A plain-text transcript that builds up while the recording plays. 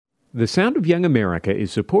The Sound of Young America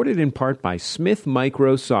is supported in part by Smith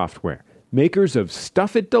Micro Software, makers of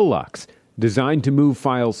Stuff It Deluxe, designed to move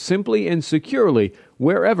files simply and securely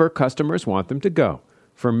wherever customers want them to go,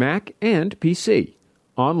 for Mac and PC.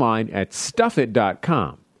 Online at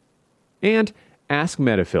stuffit.com. And Ask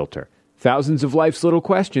Metafilter. Thousands of life's little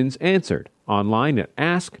questions answered. Online at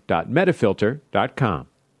ask.metafilter.com.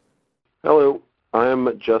 Hello,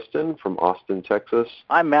 I'm Justin from Austin, Texas.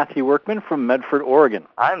 I'm Matthew Workman from Medford, Oregon.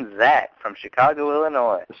 I'm Zach from Chicago,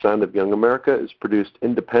 Illinois. The Sound of Young America is produced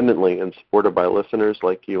independently and supported by listeners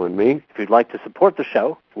like you and me. If you'd like to support the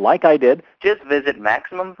show, like I did, just visit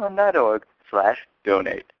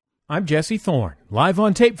MaximumFun.org/donate. I'm Jesse Thorne, live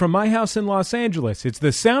on tape from my house in Los Angeles. It's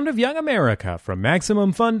the Sound of Young America from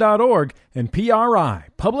MaximumFun.org and PRI,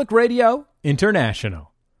 Public Radio International.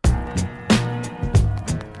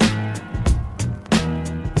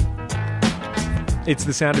 It's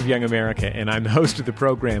the Sound of Young America, and I'm the host of the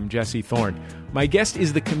program, Jesse Thorne. My guest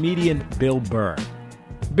is the comedian Bill Burr.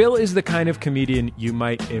 Bill is the kind of comedian you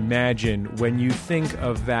might imagine when you think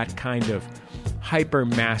of that kind of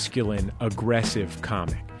hyper-masculine, aggressive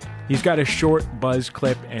comic. He's got a short buzz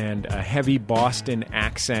clip and a heavy Boston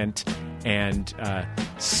accent and a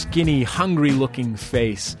skinny, hungry-looking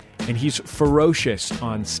face, and he's ferocious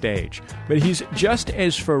on stage. But he's just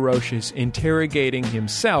as ferocious interrogating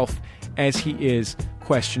himself as he is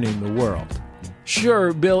questioning the world.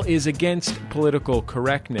 Sure, Bill is against political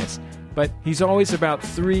correctness, but he's always about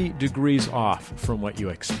 3 degrees off from what you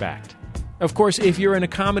expect. Of course, if you're in a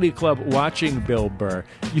comedy club watching Bill Burr,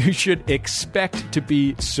 you should expect to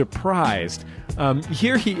be surprised.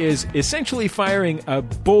 Here he is essentially firing a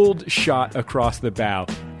bold shot across the bow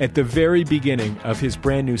at the very beginning of his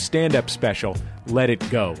brand new stand-up special, Let It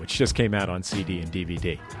Go, which just came out on CD and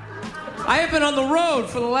DVD. I have been on the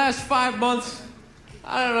road for the last 5 months.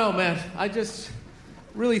 I don't know, man. I just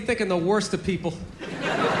really thinking the worst of people.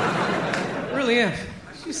 Really am.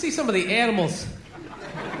 You see some of the animals.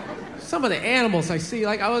 Some of the animals I see.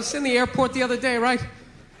 Like, I was in the airport the other day, right?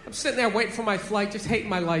 I'm sitting there waiting for my flight, just hating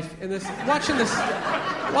my life. And watching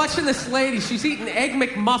this lady, she's eating Egg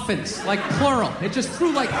McMuffins, like plural. It just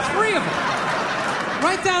threw like 3 of them.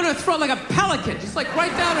 Right down her throat like a pelican, just like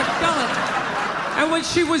right down her belly. And when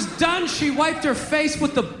she was done, she wiped her face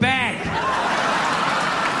with the bag.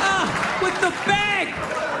 With the bag!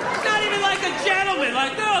 Not even like a gentleman,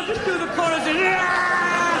 like, no, just do the corners and...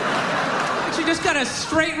 She just got a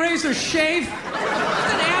straight razor shave. She's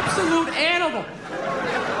an absolute animal.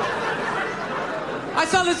 I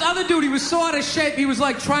saw this other dude, he was so out of shape, he was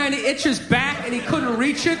like trying to itch his back and he couldn't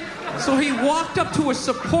reach it. So he walked up to a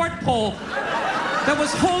support pole that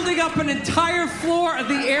was holding up an entire floor of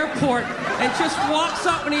the airport and just walks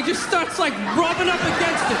up and he just starts like rubbing up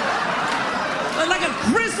against it. Like a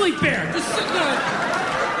grizzly bear. Just sitting there.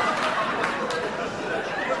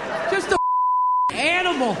 Just a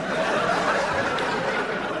animal.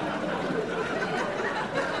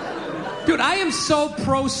 Dude, I am so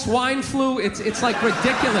pro swine flu, it's like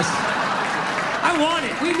ridiculous. I want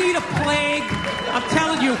it. We need a plague. I'm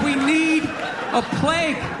telling you, we need a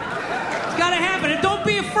plague. It's gotta happen. And don't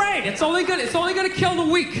be afraid. It's only gonna kill the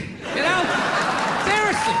weak. You know?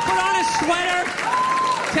 Seriously, put on a sweater,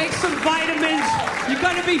 take some vitamins, you're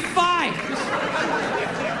gonna be fine.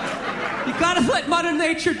 You gotta let Mother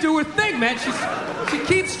Nature do her thing, man. She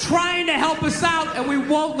keeps trying to help us out and we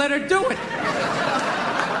won't let her do it.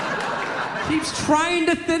 Keeps trying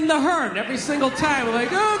to thin the herd every single time. We're like,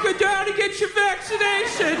 oh, go down and get your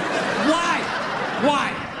vaccination. Why?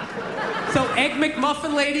 So Egg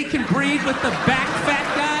McMuffin lady can breed with the back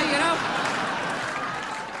fat guy,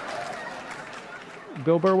 you know?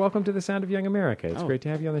 Bill Burr, welcome to the Sound of Young America. It's great to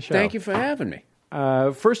have you on the show. Thank you for having me.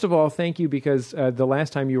 First of all, thank you because the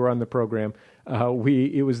last time you were on the program,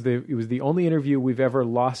 it was the only interview we've ever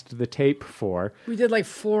lost the tape for. We did like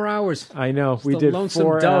 4 hours. I know we did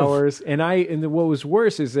 4 hours, and what was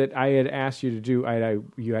worse is that I had asked you to do.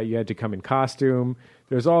 You had to come in costume.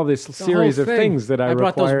 There's all this series of things that I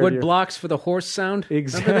brought those wood you. blocks for the horse sound.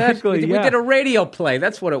 Exactly. We did a radio play.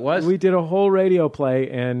 That's what it was. We did a whole radio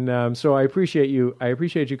play, and so I appreciate you. I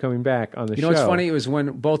appreciate you coming back on the show. You know what's funny? It was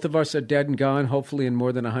when both of us are dead and gone, hopefully in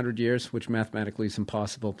more than 100 years, which mathematically is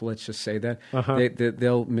impossible, but let's just say that.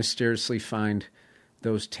 They'll mysteriously find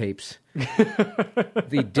those tapes.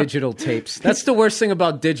 The digital tapes. That's the worst thing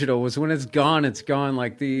about digital, was when it's gone, it's gone.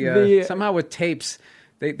 Like somehow with tapes...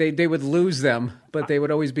 They would lose them, but they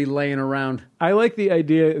would always be laying around. I like the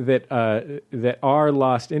idea that our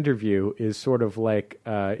lost interview is sort of like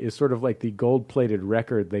the gold-plated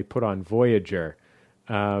record they put on Voyager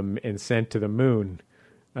and sent to the moon.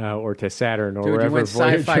 or to Saturn or Dude, wherever you went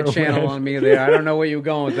Voyager Sci-Fi Channel went. on me there. I don't know where you were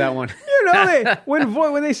going with that one.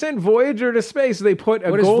 When they sent Voyager to space, they put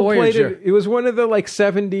a What is gold-plated. Voyager? It was one of the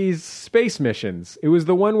 70s space missions. It was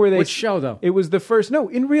the one where they. Which show though? It was the first. No,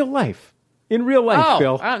 in real life. In real life,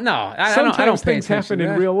 Bill. No, I Sometimes don't pay things attention happen to in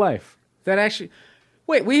that. real life. That actually.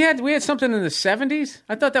 Wait, we had something in the 70s?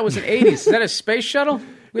 I thought that was in 80s. Is that a space shuttle?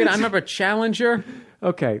 I remember Challenger.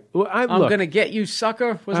 Okay, well, I'm look, gonna get you,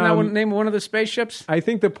 sucker. Wasn't that the name of one of the spaceships? I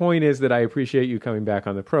think the point is that I appreciate you coming back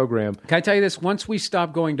on the program. Can I tell you this? Once we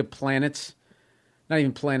stopped going to planets, not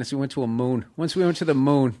even planets, we went to a moon. Once we went to the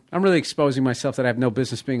moon, I'm really exposing myself that I have no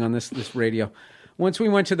business being on this radio. Once we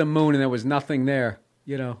went to the moon and there was nothing there,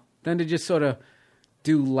 then to just sort of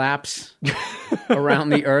do laps around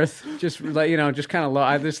the Earth, just kind of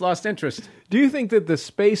I just lost interest. Do you think that the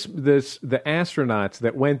astronauts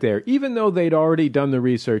that went there, even though they'd already done the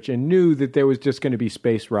research and knew that there was just going to be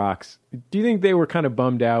space rocks, do you think they were kind of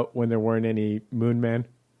bummed out when there weren't any moon men?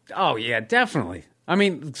 Oh yeah, definitely. I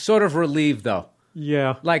mean, sort of relieved though.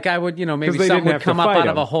 Yeah. Like I would, maybe they someone didn't have would to come up fight out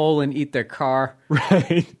of them. a hole and eat their car.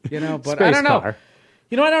 Right. But Space I don't know. car.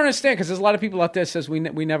 I don't understand because there's a lot of people out there says we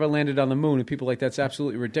never landed on the moon, and people like that's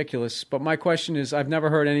absolutely ridiculous. But my question is, I've never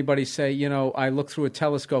heard anybody say, I looked through a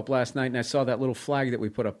telescope last night and I saw that little flag that we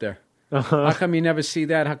put up there. How come you never see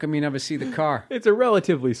that? How come you never see the car? It's a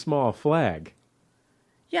relatively small flag.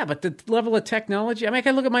 Yeah, but the level of technology. I mean, I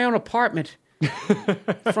can look at my own apartment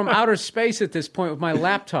from outer space at this point with my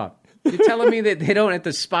laptop. You're telling me that they don't at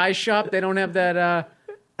the spy shop? They don't have that.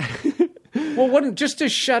 Well, just to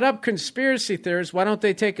shut up conspiracy theorists, why don't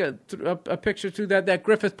they take a picture through that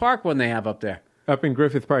Griffith Park one they have up there? Up in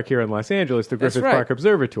Griffith Park here in Los Angeles, the That's Griffith right. Park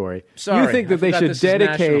Observatory. Sorry, you think that I they forgot should this is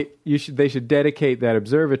dedicate? They should dedicate that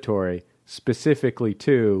observatory specifically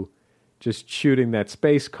to just shooting that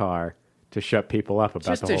space car to shut people up about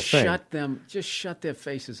Just the to whole thing. shut their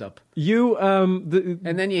faces up. You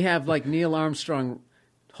And then you have like Neil Armstrong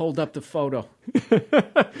hold up the photo.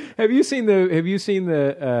 Have you seen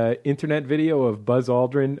the internet video of Buzz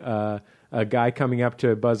Aldrin? A guy coming up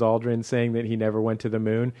to Buzz Aldrin saying that he never went to the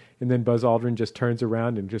moon, and then Buzz Aldrin just turns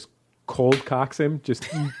around and just cold cocks him, just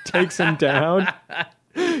takes him down.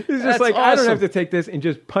 He's just That's like, I don't awesome. have to take this, and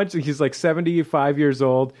just punches. He's like 75 years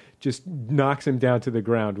old, just knocks him down to the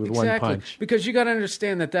ground with one punch. Because you got to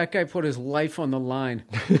understand that guy put his life on the line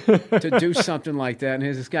to do something like that. And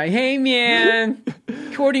here's this guy, hey man,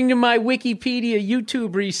 according to my Wikipedia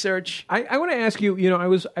YouTube research. I want to ask you. I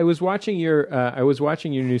was watching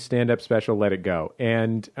your new stand-up special, Let It Go,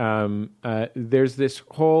 and there's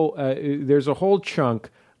a whole chunk.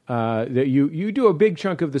 That you do a big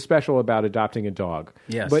chunk of the special about adopting a dog.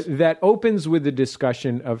 Yes. But that opens with the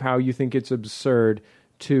discussion of how you think it's absurd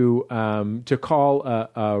to call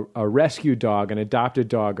a rescue dog, an adopted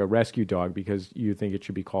dog, a rescue dog, because you think it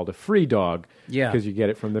should be called a free dog. Yeah. Because you get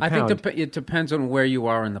it from the I pound. think it depends on where you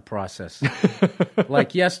are in the process.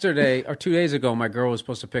 Like yesterday or 2 days ago, my girl was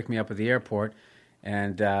supposed to pick me up at the airport,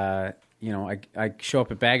 and I show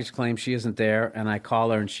up at baggage claim. She isn't there, and I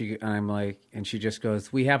call her, and she just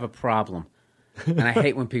goes, "We have a problem." And I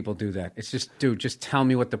hate when people do that. It's just, dude, just tell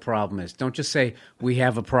me what the problem is. Don't just say we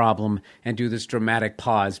have a problem and do this dramatic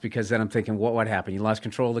pause, because then I'm thinking, what happened? You lost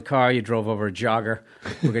control of the car. You drove over a jogger.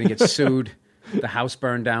 We're gonna get sued. The house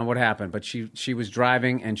burned down. What happened? But she was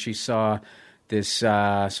driving, and she saw this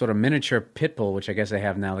sort of miniature pit bull, which I guess they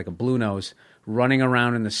have now, like a blue nose, running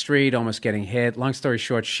around in the street, almost getting hit. Long story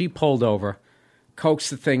short, she pulled over,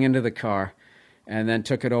 coaxed the thing into the car, and then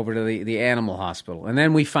took it over to the animal hospital. And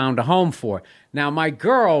then we found a home for it. Now, my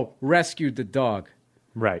girl rescued the dog.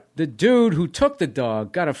 Right. The dude who took the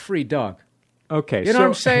dog got a free dog. Okay. You know what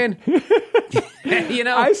I'm saying?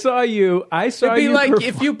 I saw you. It'd be like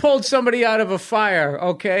if you pulled somebody out of a fire,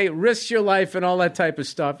 okay, risked your life and all that type of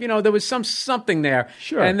stuff. There was something there.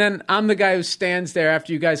 Sure. And then I'm the guy who stands there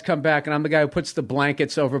after you guys come back, and I'm the guy who puts the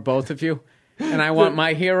blankets over both of you. And I want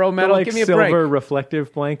my hero medal. like Give me a silver break.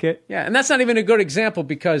 reflective blanket. Yeah, and that's not even a good example,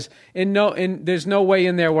 because there's no way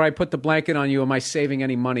in there where I put the blanket on you. Am I saving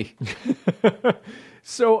any money?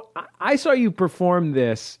 So I saw you perform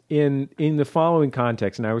this in the following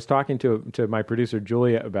context, and I was talking to my producer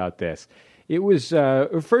Julia about this. It was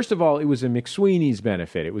first of all, it was a McSweeney's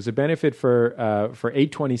benefit. It was a benefit for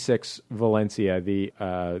 826 Valencia,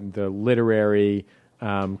 the literary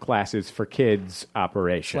classes for kids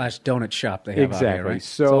operation / donut shop they have exactly. out here, right?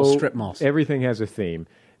 So it's all strip malls. Everything has a theme.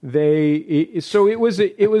 It was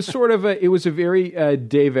a very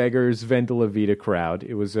Dave Eggers, Vendela Vita crowd.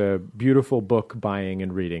 It was a beautiful book buying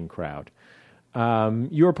and reading crowd.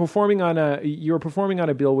 You were performing on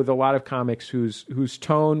a bill with a lot of comics whose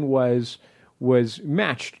tone was was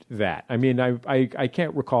matched that. I mean, I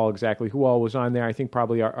can't recall exactly who all was on there. I think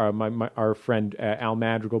probably our friend Al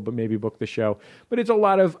Madrigal, but maybe booked the show. But it's a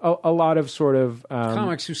lot of sort of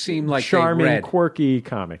comics who seem like charming, quirky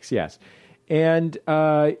comics. Yes, and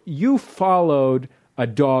you followed a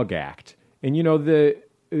dog act, and you know the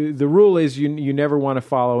rule is you never want to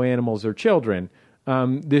follow animals or children.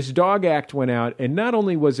 This dog act went out, and not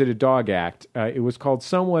only was it a dog act, it was called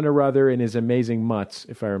Someone or Other and His Amazing Mutts,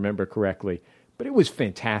 if I remember correctly. But it was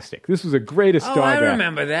fantastic. This was the greatest dog act. Oh, I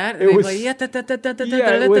remember that. It was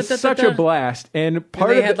such a blast. And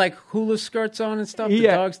they had like hula skirts on and stuff. The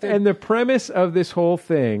dogs did. And the premise of this whole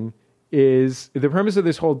thing the premise of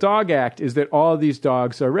this whole dog act is that all of these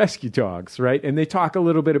dogs are rescue dogs, right? And they talk a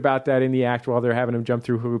little bit about that in the act while they're having them jump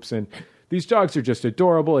through hoops. And these dogs are just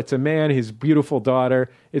adorable. It's a man, his beautiful daughter.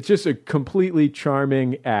 It's just a completely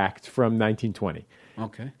charming act from 1920.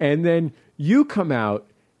 Okay. And then you come out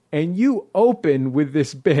and you open with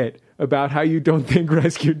this bit about how you don't think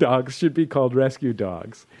rescue dogs should be called rescue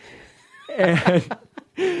dogs. And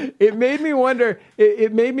it made me wonder.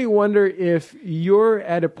 It made me wonder if you're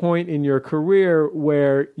at a point in your career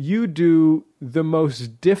where you do the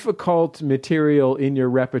most difficult material in your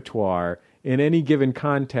repertoire in any given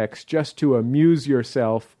context just to amuse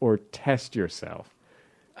yourself or test yourself.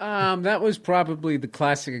 That was probably the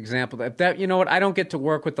classic example. That you know what? I don't get to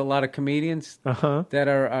work with a lot of comedians that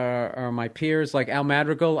are my peers. Like Al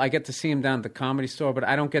Madrigal, I get to see him down at the Comedy Store, but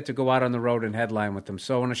I don't get to go out on the road and headline with them.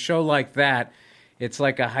 So on a show like that, it's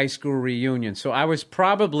like a high school reunion. So I was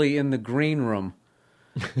probably in the green room,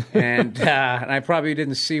 and I probably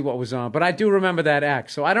didn't see what was on. But I do remember that act.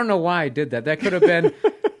 So I don't know why I did that. That could have been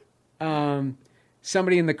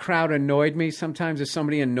somebody in the crowd annoyed me. Sometimes if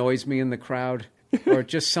somebody annoys me in the crowd, or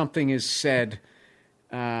just something is said.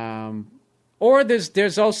 Or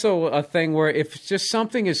there's also a thing where if just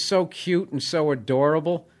something is so cute and so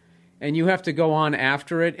adorable, and you have to go on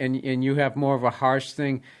after it, and you have more of a harsh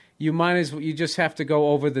thing, you just have to go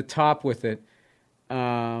over the top with it.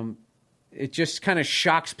 It just kind of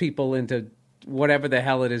shocks people into whatever the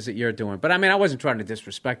hell it is that you're doing. But I mean, I wasn't trying to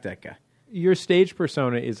disrespect that guy. Your stage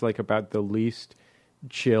persona is like about the least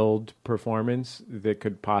chilled performance that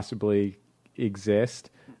could possibly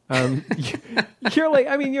exist. You're like,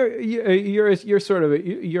 I mean, you're sort of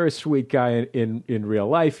you're a sweet guy in real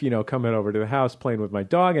life, you know, coming over to the house, playing with my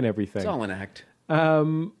dog and everything. It's all an act.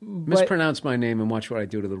 Mispronounce my name and watch what I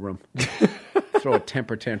do to the room. Throw a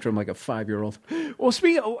temper tantrum like a 5-year-old.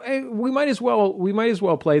 Well, we might as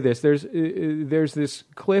well play this. There's this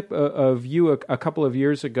clip of you a couple of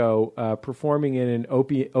years ago performing in an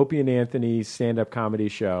Opie and Anthony stand-up comedy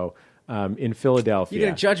show in Philadelphia. You're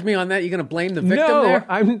going to judge me on that? You're going to blame the victim there?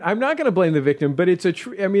 I'm not going to blame the victim, but it's a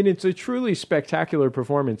truly spectacular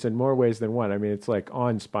performance in more ways than one. I mean, it's like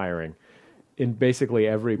awe-inspiring in basically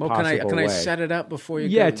every possible way. Can I set it up before you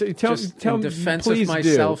go? Yeah, tell in defense please of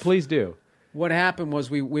myself. Please do. What happened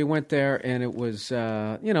was we went there, and it was,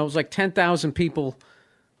 it was like 10,000 people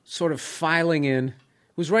sort of filing in. It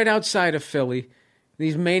was right outside of Philly.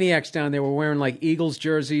 These maniacs down there were wearing like Eagles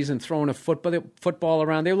jerseys and throwing a football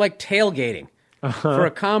around. They were like tailgating for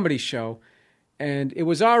a comedy show. And it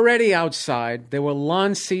was already outside. There were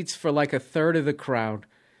lawn seats for like a third of the crowd.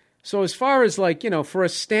 So as far as like, for a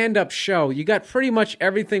stand-up show, you got pretty much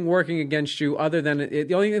everything working against you other than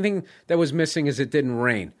the only thing that was missing is it didn't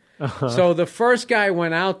rain. So the first guy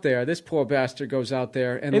went out there. This poor bastard goes out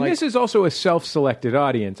there. And this is also a self-selected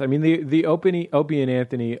audience. I mean, the Opie and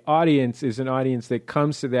Anthony audience is an audience that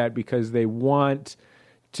comes to that because they want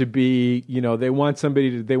to be, they want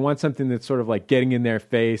something that's sort of like getting in their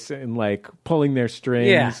face and like pulling their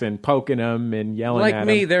strings and poking them and yelling at them. Like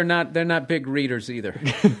me, they're not big readers either.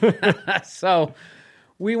 So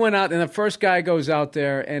we went out, and the first guy goes out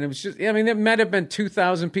there, and it was just, there might have been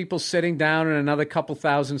 2,000 people sitting down and another couple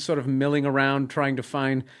thousand sort of milling around trying to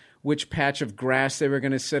find which patch of grass they were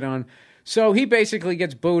going to sit on. So he basically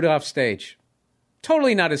gets booed off stage.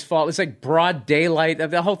 Totally not his fault. It's like broad daylight.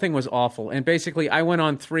 The whole thing was awful. And basically, I went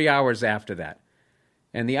on 3 hours after that.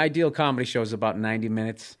 And the Ideal Comedy Show is about 90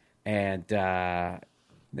 minutes. And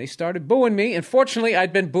they started booing me. And fortunately,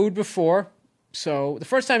 I'd been booed before. So the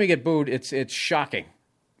first time you get booed, it's shocking.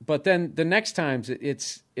 But then the next times,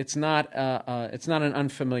 it's not an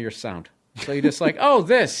unfamiliar sound. So you're just like, oh,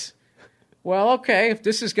 this. Well, okay, if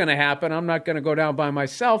this is going to happen, I'm not going to go down by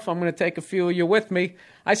myself. I'm going to take a few of you with me.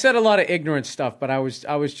 I said a lot of ignorant stuff, but I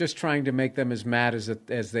was just trying to make them as mad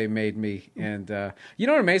as they made me. And you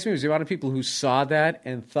know what amazed me was the amount of people who saw that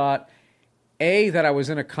and thought A, that I was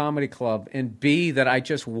in a comedy club, and B, that I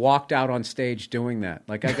just walked out on stage doing that.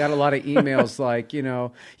 Like, I got a lot of emails like,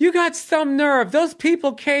 you got some nerve. Those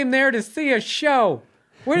people came there to see a show.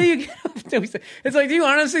 Where do you get up to? It's like, do you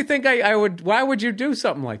honestly think I would? Why would you do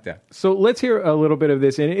something like that? So let's hear a little bit of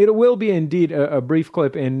this, and it will be indeed a brief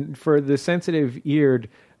clip. And for the sensitive-eared,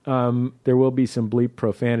 there will be some bleep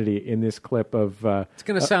profanity in this clip of. It's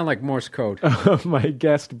going to sound like Morse code. Of my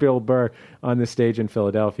guest Bill Burr on the stage in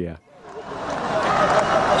Philadelphia.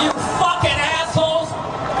 You fucking assholes!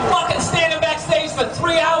 Fucking standing backstage for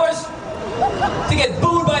 3 hours to get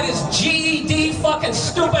booed by this GED fucking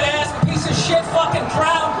stupid ass piece of shit fucking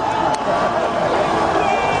crowd.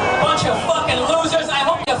 Bunch of fucking losers. I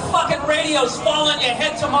hope your fucking radios fall on your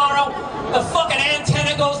head tomorrow. The fucking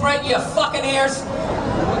antenna goes right in your fucking ears.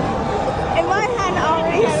 In my hand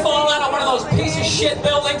already. You fall out of one of those piece of shit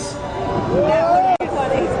buildings.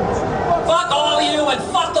 Fuck all of you and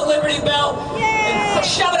fuck the Liberty Bell. And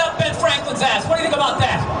shove it up Ben Franklin's ass. What do you think about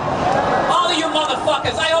that? All of you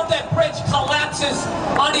motherfuckers, I hope that bridge collapses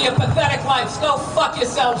onto your pathetic lives. Go fuck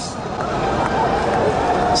yourselves.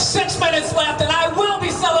 6 minutes left, and I will be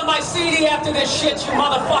selling my CD after this shit, you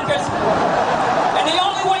motherfuckers. And the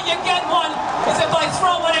only way you get one is if I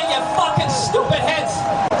throw one at your fucking stupid heads.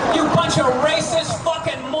 You bunch of racist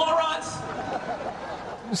fucking morons.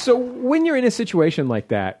 So when you're in a situation like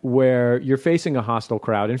that, where you're facing a hostile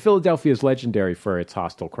crowd, and Philadelphia is legendary for its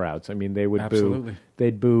hostile crowds. I mean, they would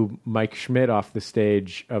they'd boo Mike Schmidt off the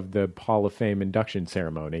stage of the Hall of Fame induction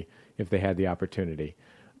ceremony if they had the opportunity.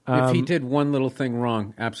 If he did one little thing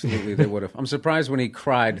wrong, absolutely they would have. I'm surprised when he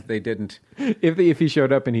cried they didn't. If he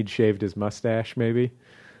showed up and he'd shaved his mustache, maybe.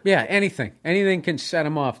 Yeah, anything can set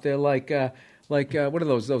him off. They're like what are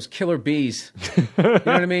those killer bees? You know what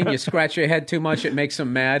I mean? You scratch your head too much, it makes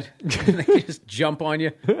them mad. They just jump on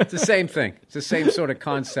you. It's the same thing. It's the same sort of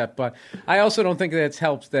concept. But I also don't think that's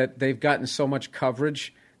helped that they've gotten so much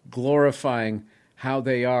coverage glorifying how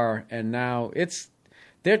they are, and now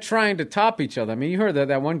they're trying to top each other. I mean, you heard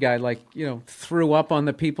that one guy threw up on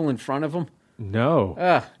the people in front of him.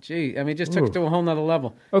 No. Gee. I mean, just took it to a whole nother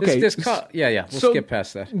level. Okay. We'll skip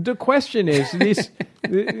past that. The question is,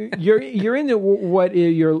 you're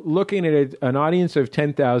you're looking at an audience of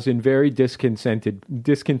 10,000 very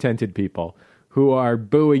discontented people who are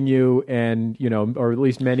booing you, and or at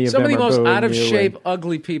least many of them are booing you. Some of the most out of shape,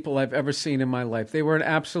 ugly people I've ever seen in my life. They were an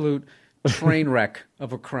absolute train wreck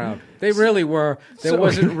of a crowd. They really were. There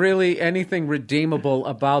wasn't really anything redeemable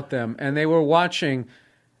about them, and they were watching,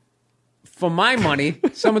 for my money,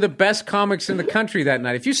 some of the best comics in the country that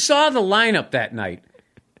night. If you saw the lineup that night,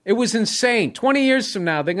 it was insane. 20 years from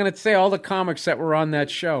now, they're going to say all the comics that were on that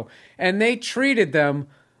show, and they treated them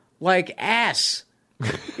like ass.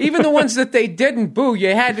 Even the ones that they didn't boo,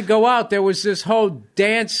 you had to go out. There was this whole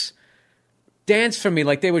dance for me,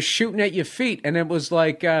 like they were shooting at your feet, and it was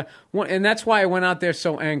like, and that's why I went out there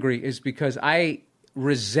so angry, is because I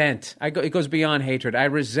resent. It goes beyond hatred. I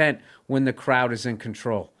resent when the crowd is in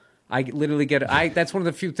control. I literally that's one of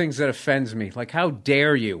the few things that offends me. Like, how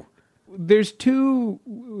dare you? There's two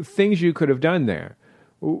things you could have done there.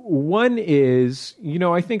 One is,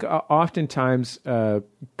 I think oftentimes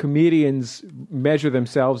comedians measure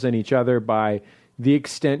themselves and each other by the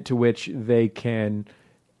extent to which they can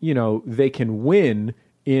win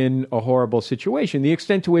in a horrible situation. The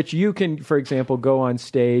extent to which you can, for example, go on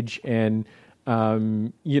stage and,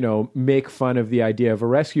 make fun of the idea of a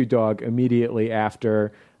rescue dog immediately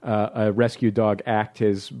after a rescue dog act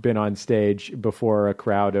has been on stage before a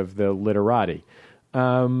crowd of the literati.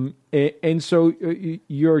 And so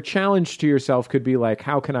your challenge to yourself could be like,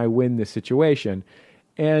 how can I win this situation?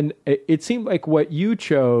 And it seemed like what you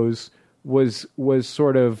chose was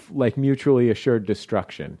sort of like mutually assured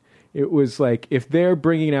destruction. It was like, if they're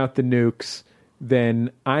bringing out the nukes, then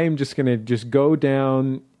I'm just going to just go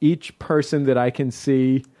down each person that I can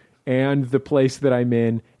see and the place that I'm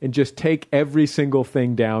in and just take every single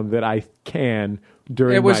thing down that I can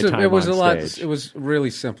during my time on stage. It was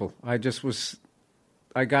really simple. They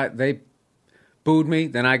booed me,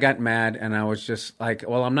 then I got mad, and I was just like,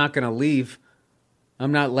 well, I'm not going to leave.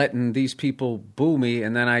 I'm not letting these people boo me.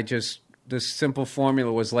 And then this simple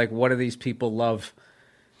formula was like, what do these people love?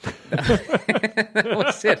 That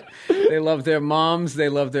was it. They love their moms. They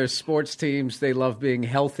love their sports teams. They love being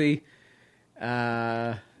healthy.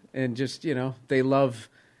 And just, they love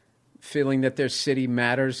feeling that their city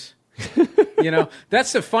matters.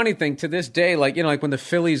 That's the funny thing to this day. Like, like when the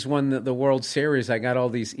Phillies won the World Series, I got all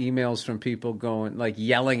these emails from people going, like,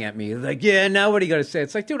 yelling at me. Like, yeah, now what are you going to say?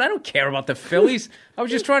 It's like, dude, I don't care about the Phillies. I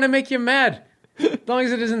was just trying to make you mad. As long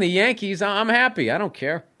as it isn't the Yankees, I'm happy. I don't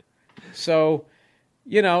care. So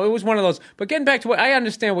You know, it was one of those. But getting back to what I didn't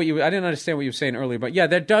understand what you were saying earlier. But yeah,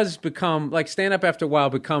 that does become like stand-up after a while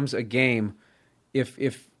becomes a game.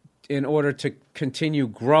 If in order to continue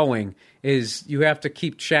growing, is you have to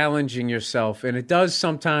keep challenging yourself, and it does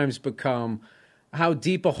sometimes become how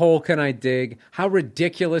deep a hole can I dig? How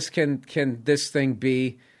ridiculous can this thing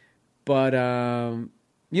be? But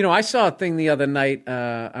you know, I saw a thing the other night.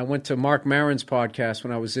 I went to Mark Maron's podcast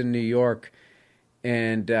when I was in New York.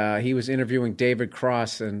 And he was interviewing David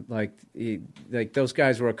Cross, and like those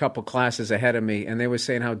guys were a couple classes ahead of me, and they were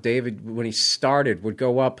saying how David, when he started, would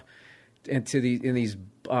go up into these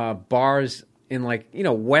bars in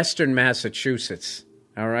Western Massachusetts,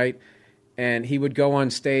 all right, and he would go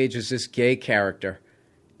on stage as this gay character,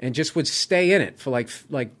 and just would stay in it for like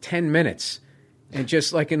 10 minutes, and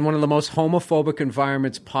just like in one of the most homophobic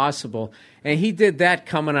environments possible, and he did that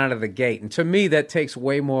coming out of the gate, and to me that takes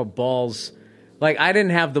way more balls. Like, I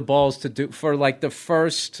didn't have the balls to do for like the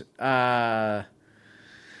first, I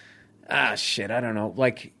don't know.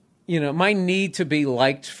 Like, you know, my need to be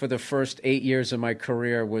liked for the first 8 years of my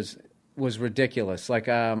career was ridiculous. Like,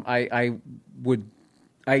 I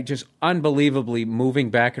just unbelievably moving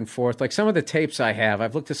back and forth. Like some of the tapes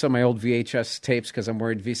I've looked at some of my old VHS tapes because I'm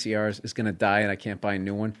worried VCR is going to die and I can't buy a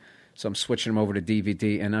new one. So I'm switching them over to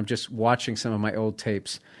DVD, and I'm just watching some of my old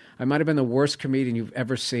tapes. I might have been the worst comedian you've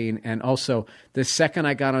ever seen. And also, the second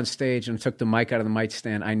I got on stage and took the mic out of the mic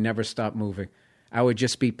stand, I never stopped moving. I would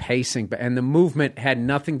just be pacing. And the movement had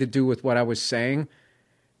nothing to do with what I was saying.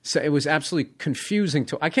 So it was absolutely confusing.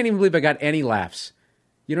 I can't even believe I got any laughs.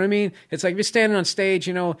 You know what I mean? It's like you're standing on stage,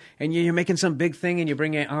 you know, and you're making some big thing and you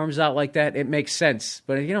bring your arms out like that. It makes sense.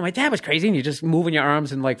 But, you know, my dad was crazy and you're just moving your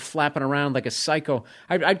arms and like flapping around like a psycho.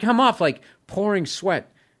 I'd come off like pouring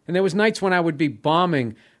sweat. And there was nights when I would be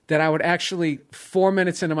bombing that I would actually, 4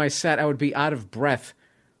 minutes into my set, I would be out of breath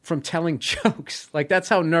from telling jokes. Like, that's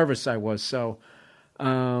how nervous I was. So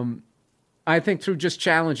I think through just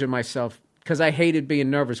challenging myself, because I hated being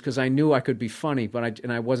nervous because I knew I could be funny, but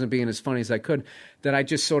I wasn't being as funny as I could, that I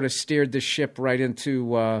just sort of steered the ship right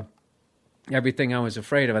into everything I was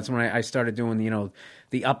afraid of. That's when I started doing, you know,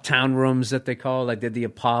 the uptown rooms that they call it. I did the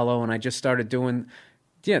Apollo, and I just started doing,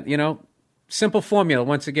 you know, simple formula.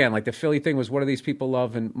 Once again, like the Philly thing was, what do these people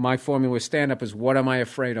love? And my formula with stand-up is, what am I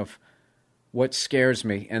afraid of? What scares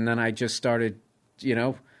me? And then I just started, you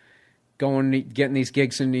know, getting these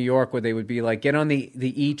gigs in New York where they would be like, get on the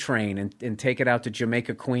E train and take it out to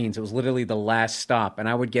Jamaica, Queens. It was literally the last stop. And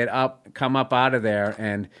I would come up out of there,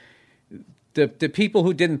 and the people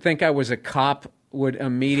who didn't think I was a cop would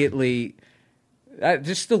immediately...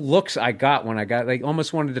 just the looks I got when I got, like,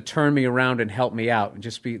 almost wanted to turn me around and help me out and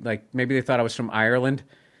just be like, maybe they thought I was from Ireland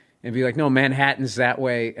and be like, no, Manhattan's that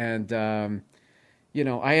way. And, you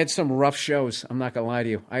know, I had some rough shows. I'm not going to lie to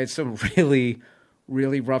you. I had some really,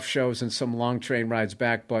 really rough shows and some long train rides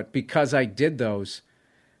back. But because I did those,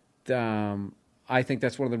 I think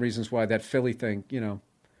that's one of the reasons why that Philly thing, you know,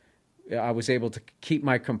 I was able to keep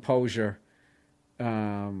my composure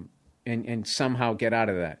and somehow get out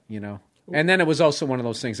of that, you know. And then it was also one of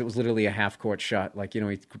those things. It was literally a half-court shot. Like, you know,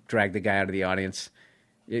 he dragged the guy out of the audience.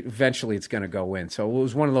 Eventually, it's going to go in. So it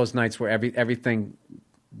was one of those nights where everything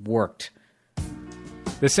worked.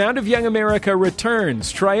 The Sound of Young America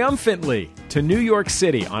returns triumphantly to New York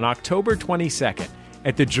City on October 22nd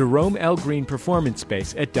at the Jerome L. Green Performance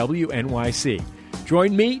Space at WNYC.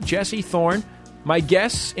 Join me, Jesse Thorne, my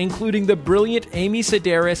guests, including the brilliant Amy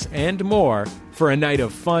Sedaris and more, for a night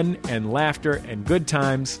of fun and laughter and good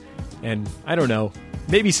times. And, I don't know,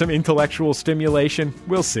 maybe some intellectual stimulation.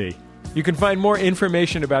 We'll see. You can find more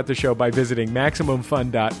information about the show by visiting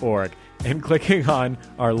MaximumFun.org and clicking on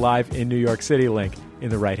our Live in New York City link in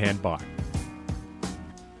the right-hand bar.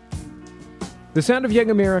 The Sound of Young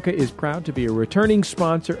America is proud to be a returning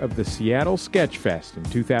sponsor of the Seattle Sketch Fest in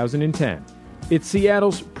 2010. It's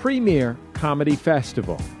Seattle's premier comedy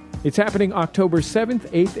festival. It's happening October 7th,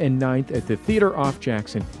 8th, and 9th at the Theater Off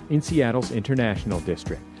Jackson in Seattle's International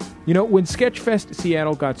District. You know, when Sketchfest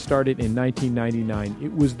Seattle got started in 1999,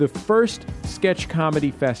 it was the first sketch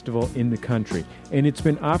comedy festival in the country, and it's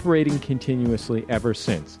been operating continuously ever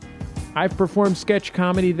since. I've performed sketch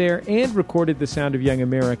comedy there and recorded The Sound of Young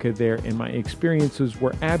America there, and my experiences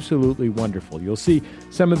were absolutely wonderful. You'll see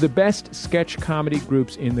some of the best sketch comedy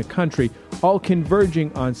groups in the country all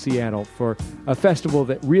converging on Seattle for a festival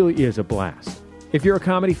that really is a blast. If you're a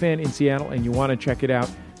comedy fan in Seattle and you want to check it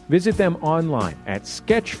out, visit them online at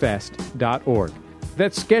sketchfest.org.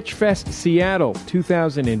 That's Sketchfest Seattle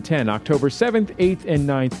 2010, October 7th, 8th, and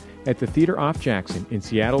 9th at the Theater Off Jackson in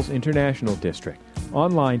Seattle's International District.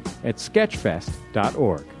 Online at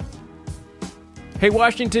sketchfest.org. Hey,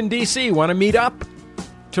 Washington, D.C., want to meet up?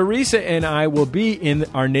 Teresa and I will be in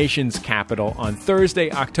our nation's capital on Thursday,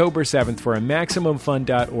 October 7th for a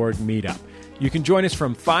MaximumFun.org meetup. You can join us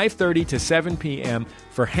from 5:30 to 7 p.m.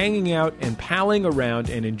 for hanging out and palling around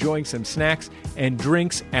and enjoying some snacks and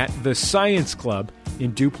drinks at the Science Club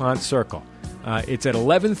in DuPont Circle. It's at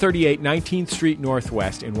 1138 19th Street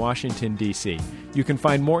Northwest in Washington, D.C. You can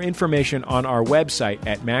find more information on our website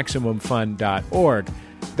at MaximumFun.org.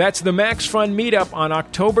 That's the Max Fun Meetup on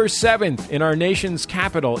October 7th in our nation's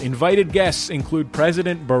capital. Invited guests include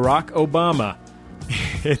President Barack Obama.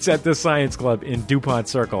 It's at the Science Club in DuPont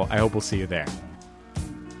Circle. I hope we'll see you there.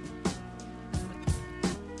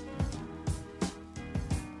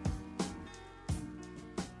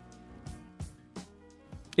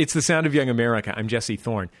 It's the Sound of Young America. I'm Jesse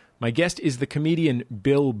Thorne. My guest is the comedian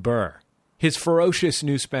Bill Burr. His ferocious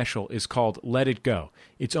new special is called Let It Go.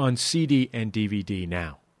 It's on CD and DVD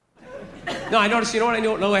now. No, I noticed, you know what I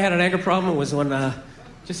know I had an anger problem was when,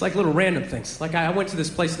 just like little random things. Like I went to this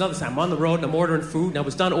place another time. I'm on the road and I'm ordering food, and I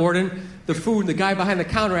was done ordering the food, and the guy behind the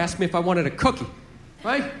counter asked me if I wanted a cookie,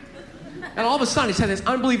 right? And all of a sudden, he's had this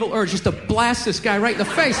unbelievable urge just to blast this guy right in the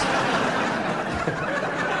face.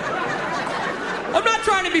 I'm not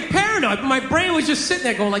trying to be paranoid, but my brain was just sitting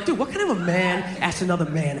there going like, dude, what kind of a man asks another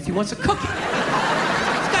man if he wants a cookie?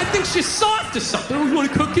 This guy thinks you're soft or something. Oh, you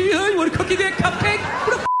want a cookie? You want a cookie there, cupcake?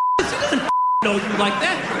 Who the is he? Doesn't know you like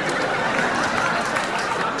that.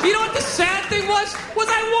 You know what the sad thing was?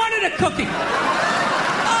 I wanted a cookie.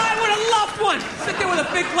 Oh, I would have loved one. Sit there with a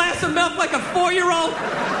big glass of milk like a 4-year-old.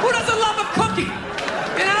 Who doesn't love a cookie?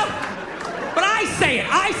 You know? But I say it.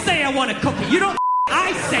 I say I want a cookie. You don't.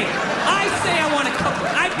 I say it. I say I want a cookie.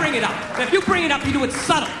 I bring it up. And if you bring it up, you do it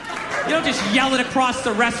subtle. You don't just yell it across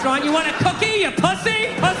the restaurant. You want a cookie, you pussy?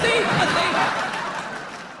 Pussy? Pussy?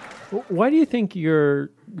 Why do you think you're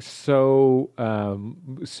so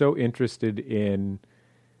interested in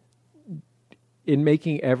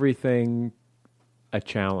making everything a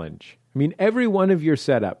challenge? I mean, every one of your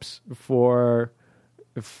setups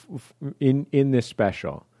in this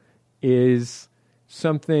special is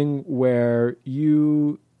something where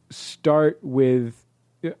you start with.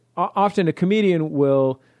 Often, a comedian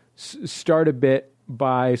will start a bit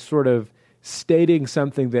by sort of stating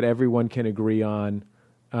something that everyone can agree on.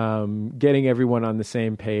 Getting everyone on the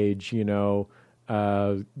same page, you know.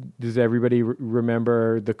 Does everybody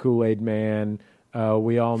remember the Kool-Aid Man?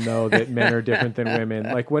 We all know that men are different than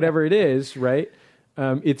women. Like, whatever it is, right?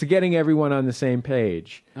 It's getting everyone on the same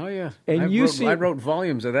page. Oh yeah, and I wrote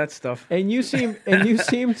volumes of that stuff. And you seem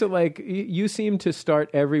to start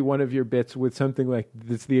every one of your bits with something like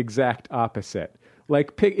that's the exact opposite.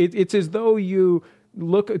 Like, it's as though you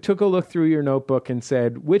took a look through your notebook and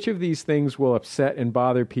said, which of these things will upset and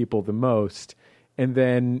bother people the most? And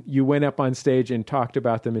then you went up on stage and talked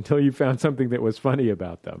about them until you found something that was funny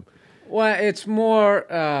about them. Well, it's more,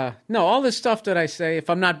 no, all this stuff that I say, if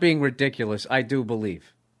I'm not being ridiculous, I do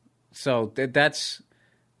believe. So that's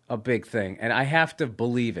a big thing. And I have to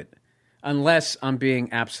believe it, unless I'm being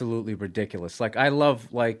absolutely ridiculous. Like, I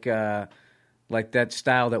love, like that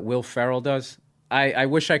style that Will Ferrell does. I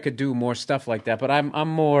wish I could do more stuff like that, but I'm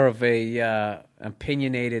more of a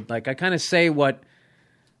opinionated. Like, I kind of say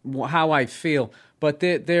how I feel, but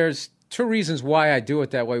there's two reasons why I do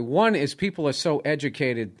it that way. One is people are so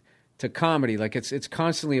educated to comedy, like it's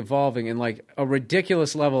constantly evolving, and like a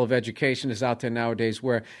ridiculous level of education is out there nowadays.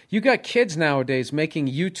 Where you got kids nowadays making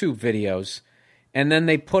YouTube videos, and then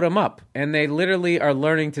they put them up, and they literally are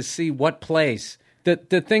learning to see what plays. The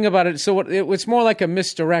thing about it, so it's more like a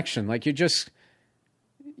misdirection. Like you just.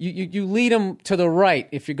 You lead them to the right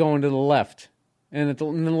if you're going to the left. And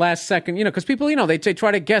in the last second, you know, because people, you know, they try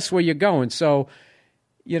to guess where you're going. So,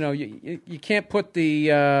 you know, you can't put the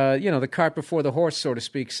cart before the horse, so to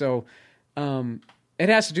speak. So it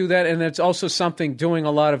has to do that. And it's also something, doing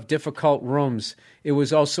a lot of difficult rooms. It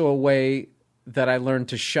was also a way that I learned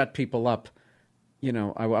to shut people up. You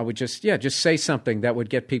know, I would just say something that would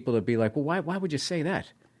get people to be like, well, why would you say that?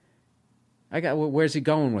 Where's he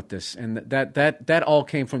going with this? And that all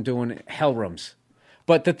came from doing hell rooms.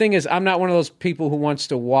 But the thing is, I'm not one of those people who wants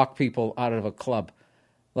to walk people out of a club.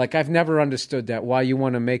 Like, I've never understood that, why you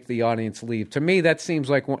want to make the audience leave. To me, that seems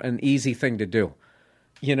like an easy thing to do.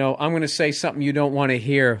 You know, I'm going to say something you don't want to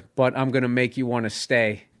hear, but I'm going to make you want to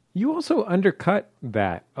stay. You also undercut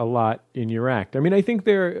that a lot in your act. I mean, I think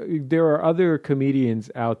there are other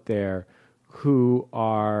comedians out there who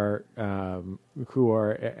are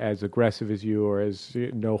as aggressive as you, or as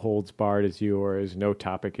no holds barred as you, or as no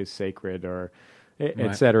topic is sacred, or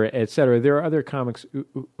et cetera, et cetera. There are other comics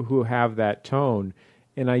who have that tone,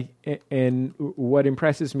 And what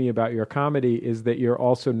impresses me about your comedy is that you're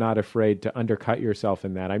also not afraid to undercut yourself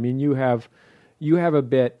in that. I mean, you have a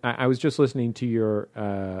bit. I was just listening to your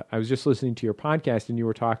podcast, and you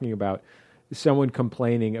were talking about someone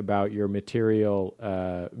complaining about your material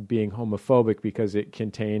being homophobic because it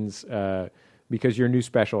contains because your new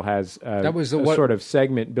special has sort of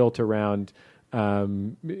segment built around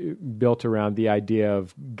the idea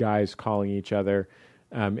of guys calling each other.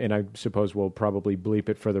 And I suppose we'll probably bleep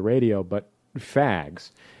it for the radio, but fags.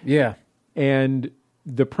 Yeah. And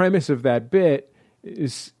the premise of that bit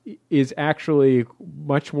is actually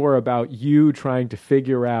much more about you trying to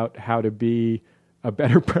figure out how to be a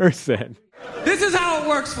better person. This is how it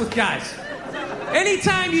works with guys.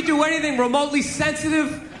 Anytime you do anything remotely sensitive,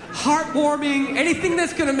 heartwarming, anything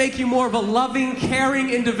that's going to make you more of a loving, caring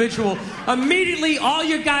individual, immediately all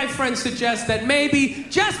your guy friends suggest that maybe,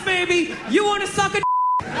 just maybe, you want to suck a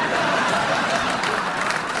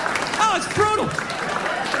Oh, it's brutal.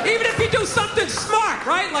 Even if you do something smart,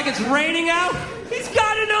 right? Like it's raining out, he's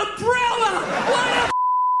got an umbrella. What a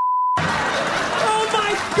Oh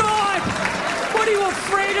my God. What are you,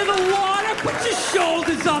 afraid of the water? Put your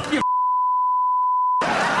shoulders up, you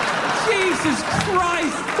Jesus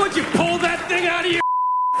Christ. Would you pull that thing out of your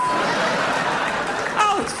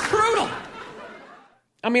Oh, it's brutal.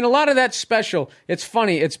 I mean, a lot of that special, it's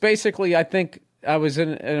funny. It's basically, I think, I was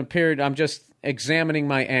in a period, I'm just examining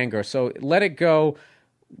my anger. So Let It Go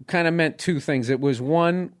kind of meant two things. It was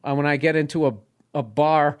one, when I get into a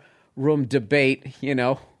bar room debate,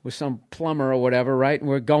 with some plumber or whatever, right? And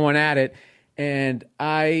we're going at it. And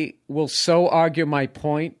I will so argue my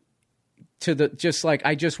point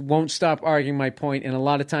I just won't stop arguing my point. And a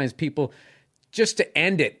lot of times people, just to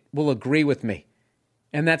end it, will agree with me.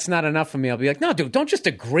 And that's not enough for me. I'll be like, no, dude, don't just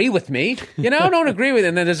agree with me. Don't agree with it.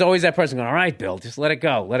 And then there's always that person going, all right, Bill, just let it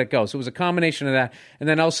go. Let it go. So it was a combination of that. And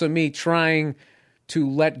then also me trying to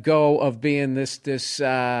let go of being this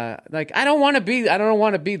like, I don't want to be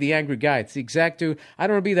the angry guy. It's the exact dude. I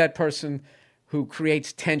don't want to be that person who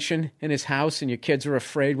creates tension in his house and your kids are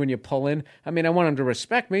afraid when you pull in. I mean, I want them to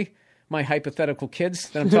respect me. My hypothetical kids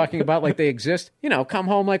that I'm talking about, like they exist. Come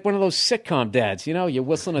home like one of those sitcom dads. You're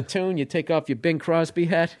whistling a tune, you take off your Bing Crosby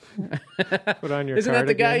hat. Put on your Isn't that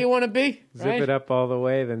the guy you want to be? Zip right? it up all the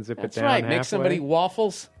way, then zip That's it down right. halfway. Make somebody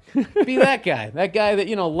waffles. Be that guy. That guy that,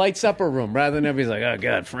 lights up a room rather than everybody's like, oh,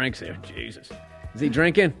 God, Frank's there. Jesus. Is he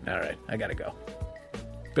drinking? All right, I got to go.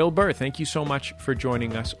 Bill Burr, thank you so much for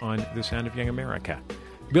joining us on The Sound of Young America.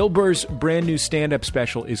 Bill Burr's brand new stand-up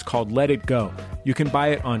special is called Let It Go. You can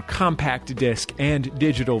buy it on compact disc and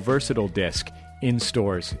digital versatile disc in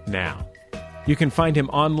stores now. You can find him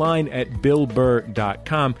online at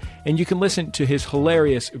billburr.com, and you can listen to his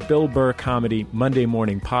hilarious Bill Burr Comedy Monday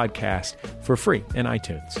Morning podcast for free in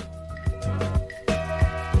iTunes.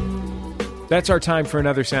 That's our time for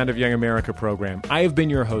another Sound of Young America program. I have been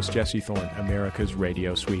your host, Jesse Thorne, America's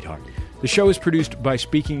radio sweetheart. The show is produced by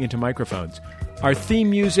Speaking Into Microphones. Our theme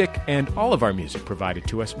music and all of our music provided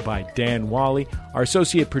to us by Dan Wally. Our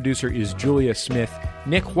associate producer is Julia Smith.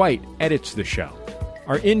 Nick White edits the show.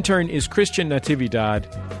 Our intern is Christian Natividad.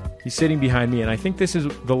 He's sitting behind me, and I think this is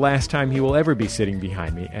the last time he will ever be sitting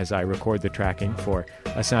behind me as I record the tracking for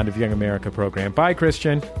a Sound of Young America program. Bye,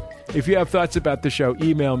 Christian. If you have thoughts about the show,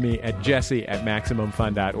 email me at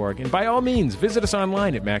jesse@MaximumFun.org. And by all means, visit us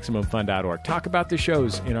online at MaximumFun.org. Talk about the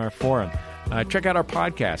shows in our forum. Check out our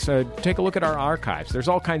podcast. Take a look at our archives. There's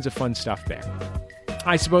all kinds of fun stuff there.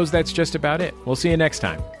 I suppose that's just about it. We'll see you next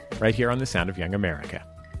time, right here on The Sound of Young America.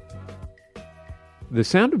 The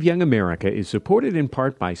Sound of Young America is supported in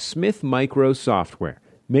part by Smith Micro Software,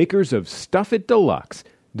 makers of Stuff It Deluxe,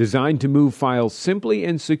 designed to move files simply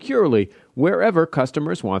and securely wherever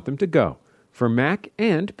customers want them to go, for Mac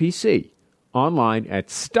and PC, online at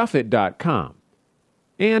stuffit.com.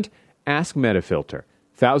 And Ask Metafilter,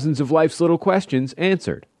 thousands of life's little questions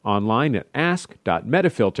answered, online at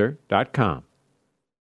ask.metafilter.com.